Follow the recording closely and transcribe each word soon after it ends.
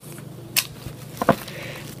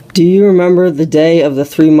Do you remember the day of the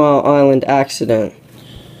 3 Mile Island accident?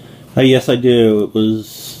 Yes, I do. It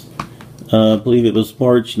was, I believe it was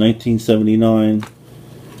March 1979,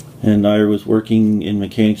 and I was working in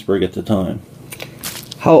Mechanicsburg at the time.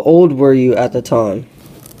 How old were you at the time?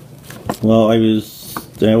 Well, I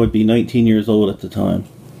would be 19 years old at the time.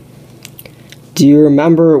 Do you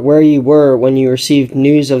remember where you were when you received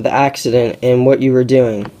news of the accident and what you were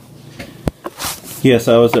doing? Yes,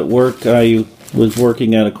 I was at work. I was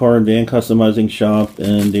working at a car and van customizing shop,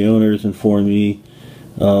 and the owners informed me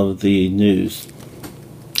of the news.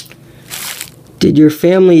 Did your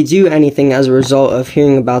family do anything as a result of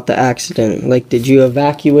hearing about the accident? Like, did you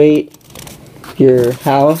evacuate your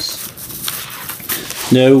house?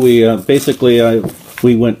 No, we basically I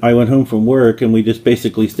went home from work, and we just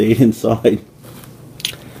basically stayed inside.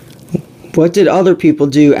 What did other people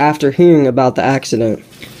do after hearing about the accident?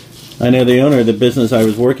 I know the owner of the business I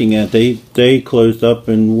was working at, they closed up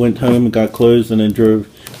and went home and got clothes and then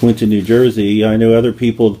went to New Jersey. I know other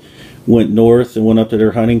people went north and went up to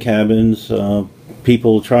their hunting cabins.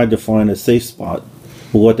 People tried to find a safe spot,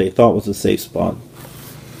 what they thought was a safe spot.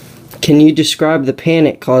 Can you describe the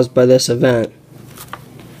panic caused by this event?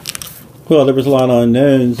 Well, there was a lot of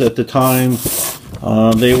unknowns at the time.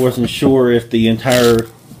 They wasn't sure if the entire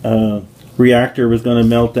reactor was going to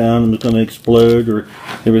melt down and was going to explode, or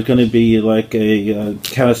there was going to be like a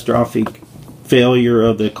catastrophic failure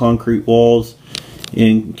of the concrete walls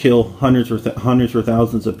and kill hundreds or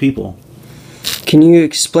thousands of people. Can you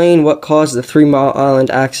explain what caused the 3 Mile Island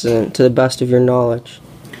accident to the best of your knowledge?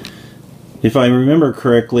 If I remember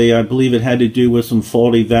correctly, I believe it had to do with some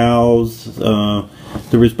faulty valves.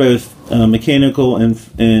 There was both mechanical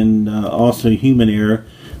and also human error.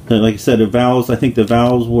 Like I said, I think the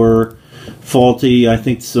valves were faulty. I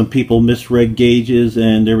think some people misread gauges,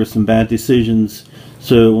 and there were some bad decisions.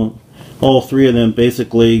 So all three of them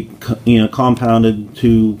basically, compounded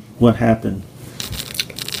to what happened.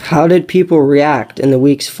 How did people react in the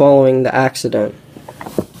weeks following the accident?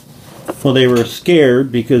 Well, they were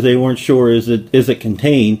scared because they weren't sure is it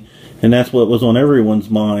contained, and that's what was on everyone's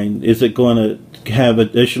mind. Is it going to have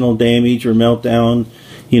additional damage or meltdown?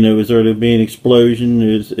 Is there to be an explosion?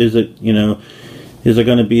 Is it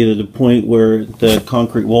going to be to the point where the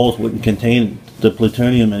concrete walls wouldn't contain the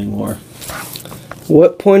plutonium anymore?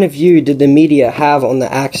 What point of view did the media have on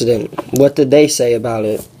the accident? What did they say about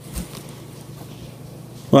it?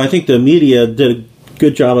 Well, I think the media did a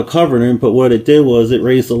good job of covering it, but what it did was it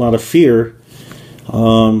raised a lot of fear,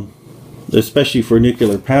 especially for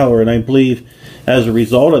nuclear power. And I believe as a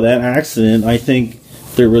result of that accident, I think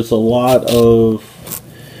there was a lot of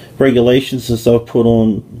regulations and stuff put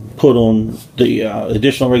on the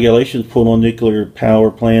additional regulations put on nuclear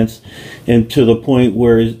power plants, and to the point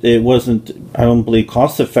where it wasn't, I don't believe,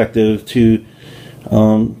 cost effective to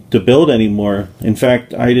build anymore. In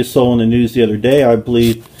fact, I just saw on the news the other day, I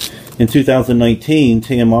believe in 2019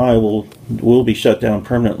 TMI will be shut down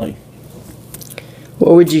permanently.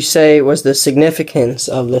 What would you say was the significance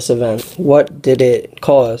of this event? What did it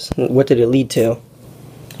cause? What did it lead to?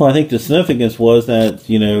 Well, I think the significance was that,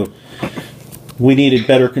 we needed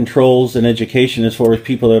better controls and education as far as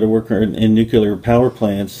people that are working in nuclear power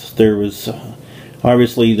plants. There was,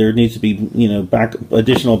 obviously, there needs to be,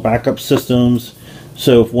 additional backup systems.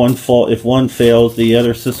 So if one fails, the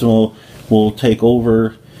other system will take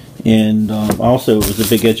over. And also, it was a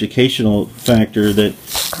big educational factor that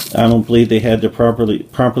I don't believe they had the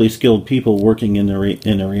properly skilled people working in the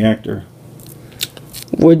reactor.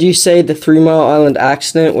 Would you say the 3 Mile Island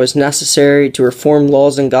accident was necessary to reform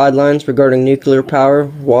laws and guidelines regarding nuclear power?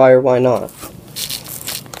 Why or why not?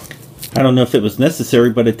 I don't know if it was necessary,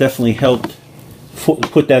 but it definitely helped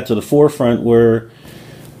put that to the forefront where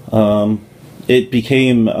it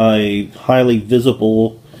became a highly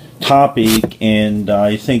visible topic, and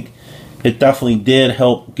I think it definitely did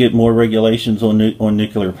help get more regulations on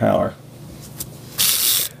nuclear power.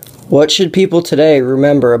 What should people today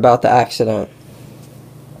remember about the accident?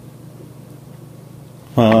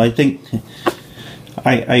 Well, I think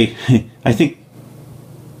I think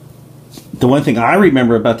the one thing I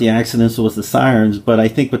remember about the accidents was the sirens, but I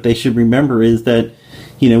think what they should remember is that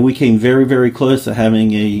we came very, very close to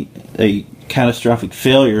having a catastrophic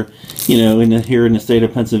failure, here in the state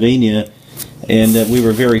of Pennsylvania, and that we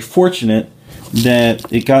were very fortunate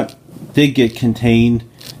that it did get contained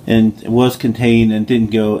and was contained and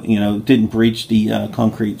didn't breach the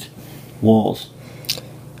concrete walls.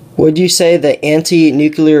 Would you say the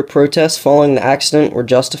anti-nuclear protests following the accident were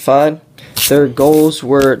justified? Their goals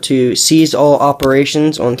were to seize all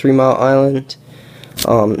operations on 3 Mile Island,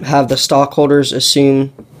 have the stockholders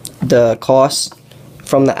assume the costs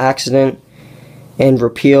from the accident, and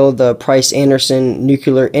repeal the Price-Anderson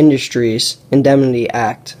Nuclear Industries Indemnity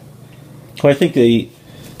Act? Well,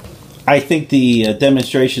 I think the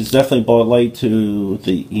demonstrations definitely brought light to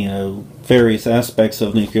the various aspects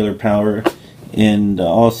of nuclear power, and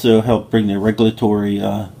also helped bring the regulatory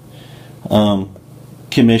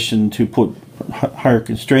commission to put higher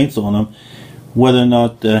constraints on them. Whether or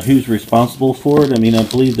not who's responsible for it, I mean, I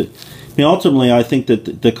believe that. I mean, ultimately, I think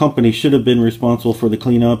that the company should have been responsible for the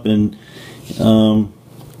cleanup and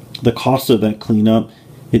the cost of that cleanup.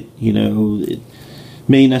 It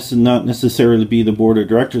may not necessarily be the board of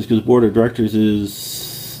directors, because the board of directors is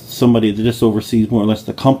somebody that just oversees more or less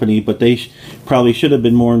the company, but they probably should have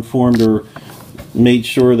been more informed or made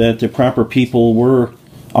sure that the proper people were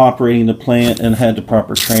operating the plant and had the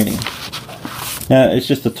proper training. It's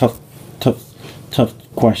just a tough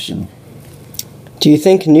question. Do you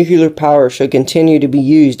think nuclear power should continue to be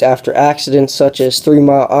used after accidents such as 3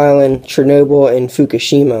 Mile Island, Chernobyl, and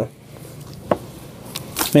Fukushima?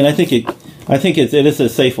 I mean, I think it is a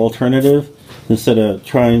safe alternative instead of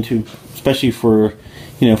trying to, especially for,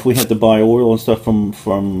 if we had to buy oil and stuff from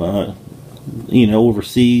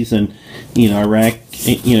overseas and, Iraq,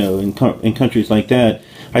 in countries like that.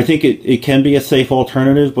 I think it can be a safe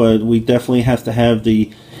alternative, but we definitely have to have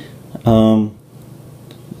the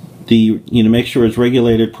make sure it's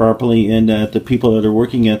regulated properly, and that the people that are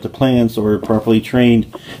working at the plants are properly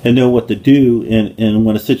trained and know what to do and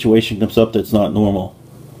when a situation comes up that's not normal.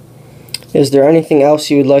 Is there anything else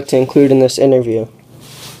you would like to include in this interview?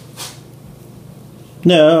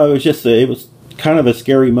 No, it was kind of a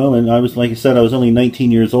scary moment. I was, like I said, I was only 19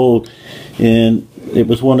 years old, and it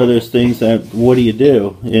was one of those things that, what do you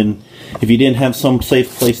do? And if you didn't have some safe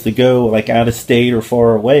place to go, like out of state or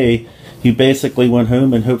far away, you basically went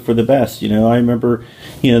home and hoped for the best. I remember,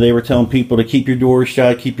 they were telling people to keep your doors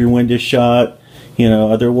shut, keep your windows shut.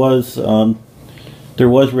 There was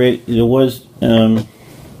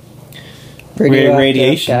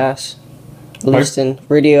radioactive gas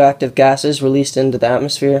radioactive gases released into the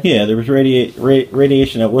atmosphere. Yeah, there was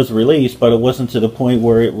radiation that was released, but it wasn't to the point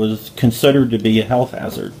where it was considered to be a health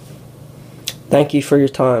hazard. Thank you for your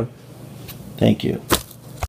time. Thank you.